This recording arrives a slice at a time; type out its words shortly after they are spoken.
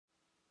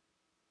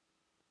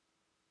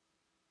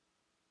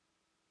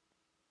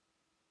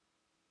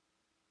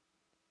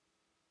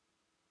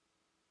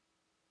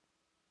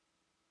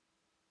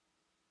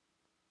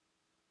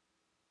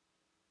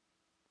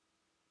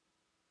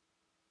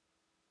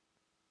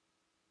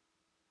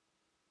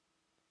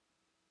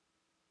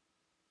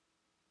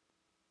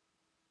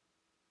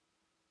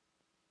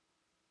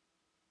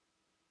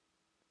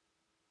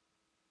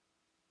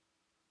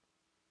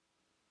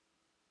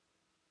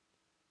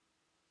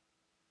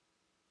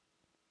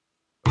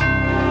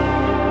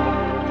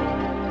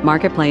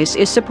Marketplace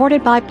is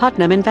supported by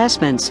Putnam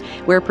Investments,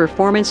 where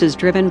performance is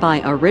driven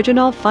by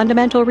original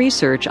fundamental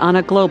research on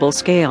a global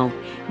scale.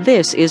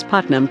 This is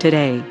Putnam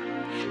Today.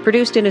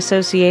 Produced in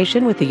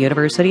association with the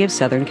University of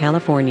Southern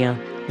California.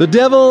 The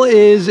devil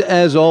is,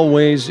 as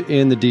always,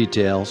 in the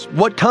details.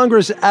 What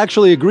Congress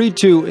actually agreed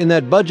to in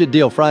that budget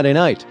deal Friday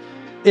night,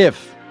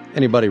 if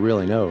anybody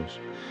really knows.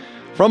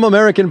 From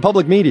American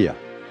Public Media,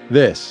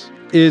 this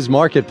is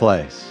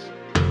Marketplace.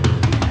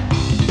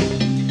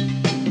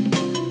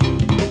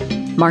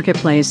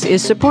 Marketplace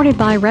is supported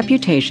by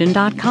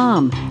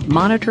Reputation.com,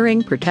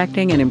 monitoring,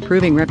 protecting, and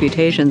improving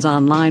reputations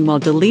online while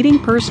deleting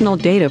personal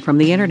data from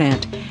the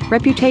Internet.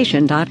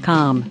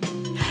 Reputation.com.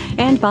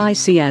 And by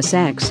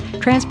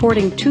CSX,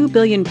 transporting 2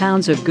 billion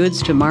pounds of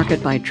goods to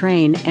market by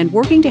train and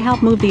working to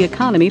help move the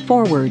economy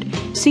forward.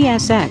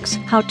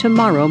 CSX, how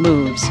tomorrow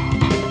moves.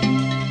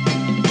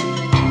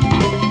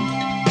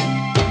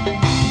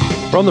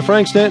 From the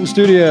Frank Stanton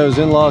Studios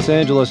in Los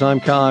Angeles, I'm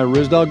Kai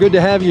Ryssdal. Good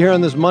to have you here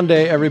on this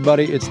Monday,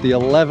 everybody. It's the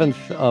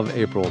 11th of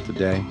April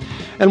today.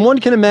 And one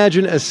can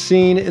imagine a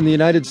scene in the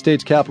United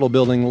States Capitol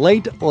building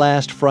late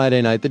last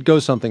Friday night that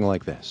goes something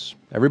like this.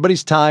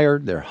 Everybody's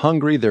tired, they're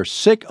hungry, they're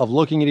sick of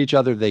looking at each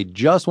other, they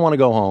just want to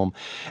go home,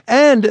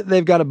 and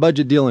they've got a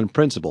budget deal in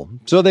principle.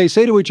 So they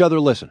say to each other,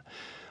 listen,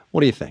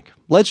 what do you think?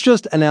 Let's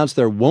just announce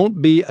there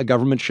won't be a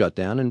government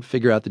shutdown and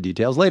figure out the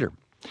details later.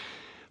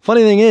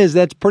 Funny thing is,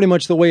 that's pretty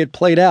much the way it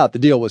played out. The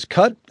deal was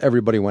cut,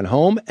 everybody went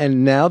home,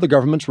 and now the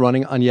government's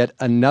running on yet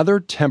another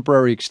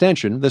temporary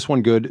extension, this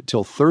one good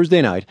till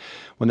Thursday night,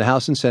 when the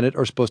House and Senate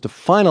are supposed to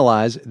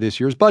finalize this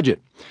year's budget.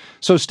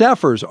 So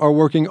staffers are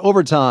working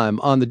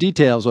overtime on the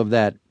details of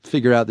that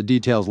figure out the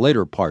details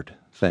later part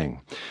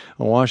thing.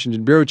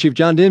 Washington Bureau Chief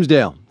John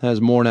Dimsdale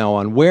has more now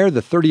on where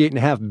the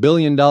 $38.5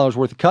 billion worth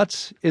of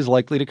cuts is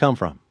likely to come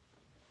from.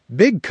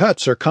 Big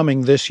cuts are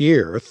coming this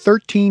year,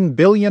 $13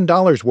 billion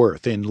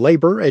worth in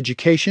labor,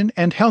 education,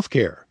 and health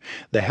care.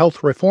 The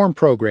health reform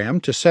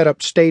program to set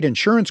up state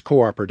insurance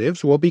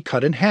cooperatives will be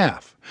cut in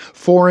half.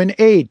 Foreign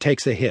aid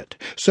takes a hit,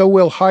 so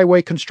will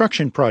highway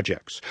construction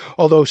projects.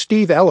 Although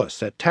Steve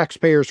Ellis at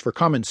Taxpayers for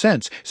Common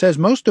Sense says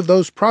most of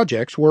those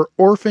projects were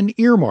orphan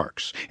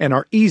earmarks and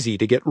are easy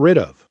to get rid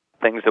of.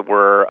 Things that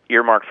were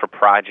earmarked for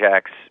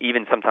projects,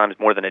 even sometimes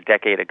more than a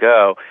decade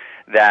ago,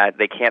 that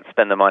they can't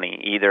spend the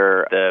money.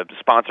 Either the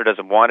sponsor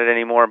doesn't want it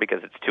anymore because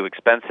it's too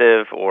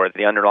expensive, or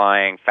the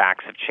underlying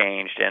facts have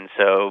changed, and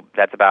so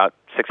that's about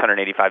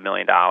 $685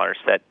 million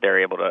that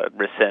they're able to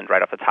rescind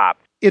right off the top.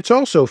 It's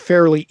also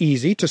fairly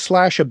easy to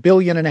slash $1.5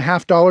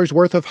 billion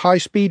worth of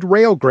high-speed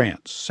rail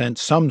grants,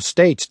 since some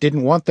states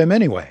didn't want them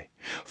anyway.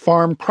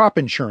 Farm crop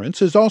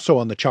insurance is also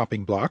on the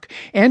chopping block.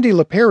 Andy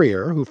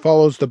LaPerriere, who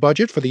follows the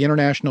budget for the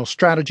International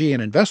Strategy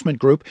and Investment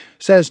Group,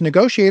 says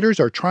negotiators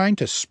are trying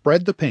to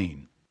spread the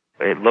pain.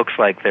 It looks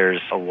like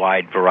there's a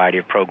wide variety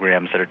of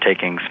programs that are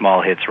taking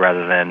small hits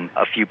rather than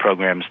a few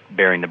programs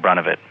bearing the brunt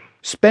of it.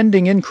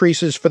 Spending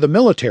increases for the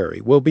military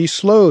will be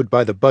slowed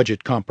by the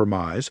budget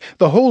compromise.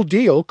 The whole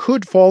deal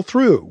could fall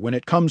through when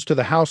it comes to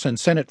the House and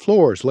Senate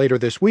floors later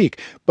this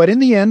week. But in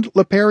the end,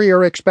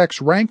 LaPerriere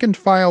expects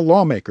rank-and-file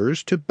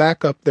lawmakers to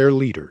back up their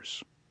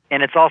leaders.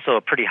 And it's also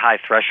a pretty high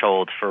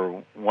threshold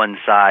for one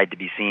side to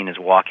be seen as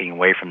walking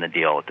away from the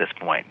deal at this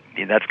point.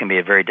 That's going to be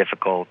a very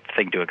difficult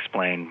thing to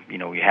explain.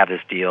 We have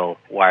this deal.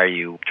 Why are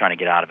you trying to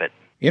get out of it?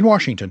 In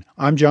Washington,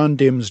 I'm John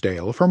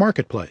Dimsdale for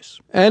Marketplace.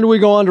 And we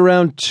go on to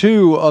round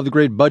two of the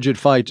great budget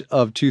fight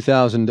of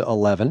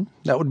 2011.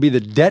 That would be the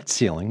debt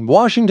ceiling.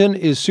 Washington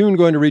is soon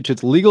going to reach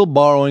its legal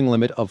borrowing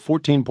limit of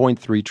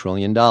 $14.3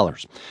 trillion.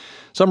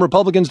 Some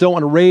Republicans don't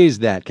want to raise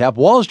that cap.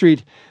 Wall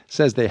Street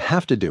says they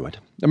have to do it.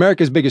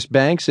 America's biggest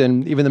banks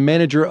and even the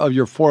manager of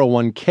your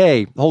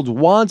 401k holds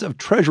wads of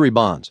Treasury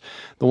bonds,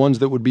 the ones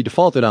that would be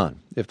defaulted on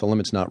if the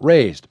limit's not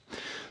raised.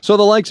 So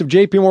the likes of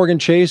JP Morgan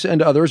Chase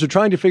and others are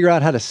trying to figure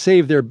out how to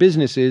save their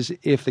businesses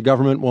if the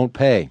government won't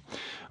pay.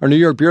 Our New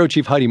York Bureau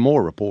Chief Heidi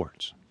Moore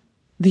reports.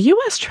 The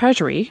U.S.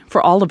 Treasury,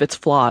 for all of its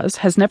flaws,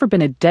 has never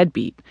been a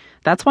deadbeat.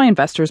 That's why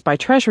investors buy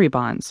Treasury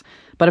bonds.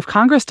 But if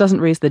Congress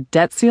doesn't raise the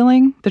debt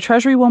ceiling, the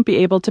Treasury won't be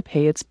able to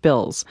pay its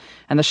bills,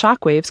 and the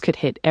shockwaves could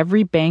hit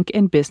every bank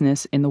and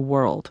business in the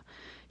world.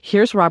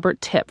 Here's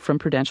Robert Tipp from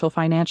Prudential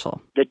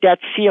Financial. The debt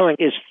ceiling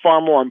is far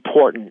more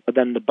important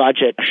than the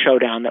budget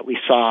showdown that we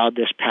saw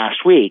this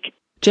past week.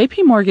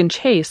 JP Morgan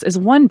Chase is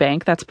one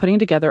bank that's putting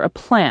together a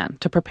plan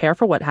to prepare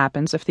for what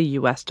happens if the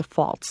U.S.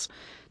 defaults.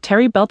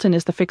 Terry Belton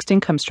is the fixed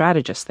income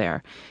strategist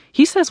there.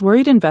 He says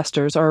worried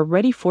investors are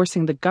already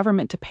forcing the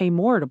government to pay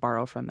more to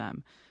borrow from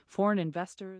them. Foreign investors...